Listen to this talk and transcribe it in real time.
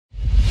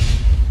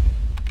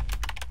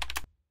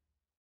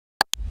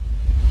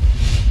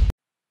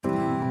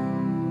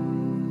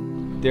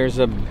there's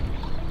a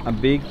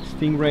big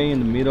stingray in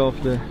the middle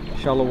of the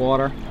shallow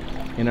water,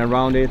 and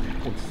around it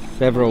it's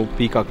several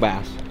peacock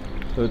bass.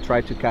 So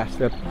try to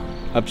cast up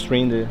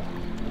upstream the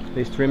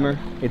streamer.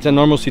 It's a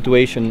normal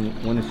situation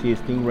when you see a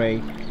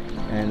stingray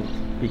and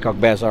peacock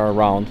bass are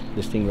around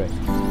the stingray.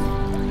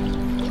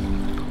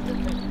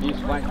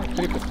 Isso, vai,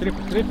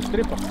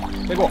 tripa.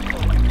 Pegou.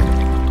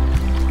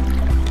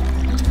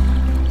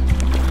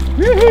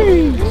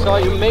 So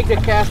you make the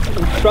cast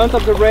in front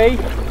of the ray,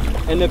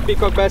 and the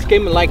peacock bass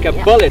came like a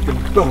bullet.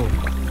 Boom!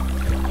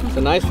 It's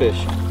a nice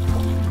fish.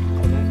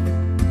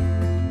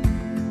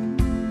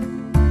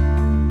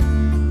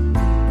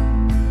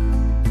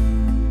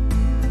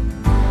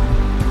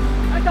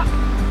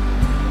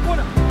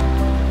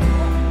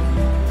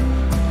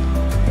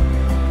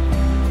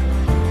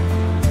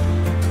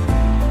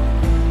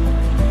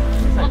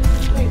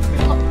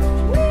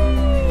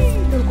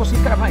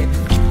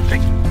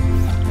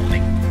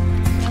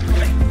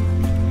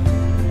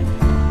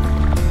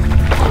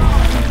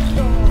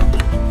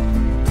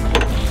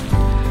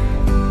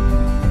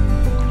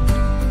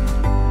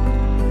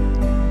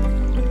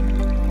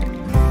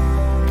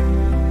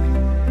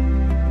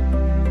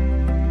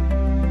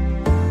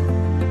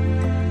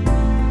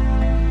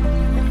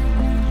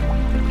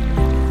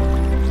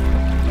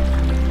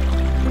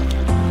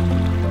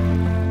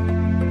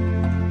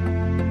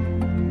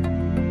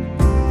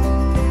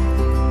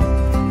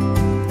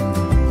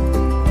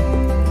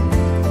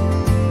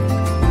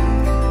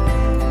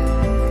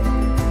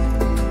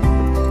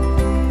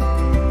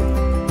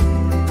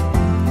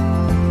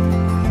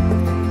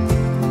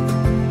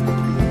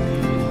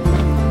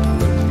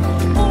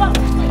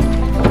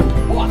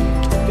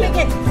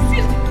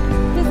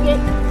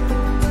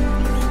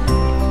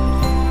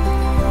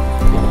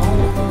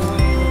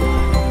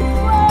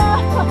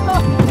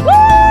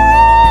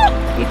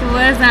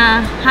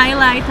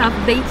 Highlight of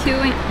day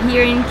 2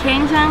 here in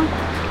Kendjam,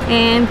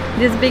 and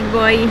this big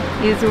boy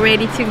is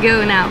ready to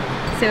go now.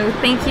 So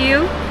thank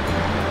you.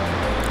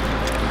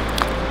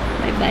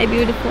 Bye bye,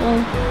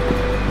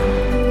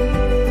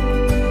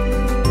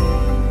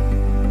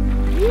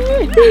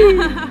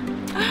 beautiful.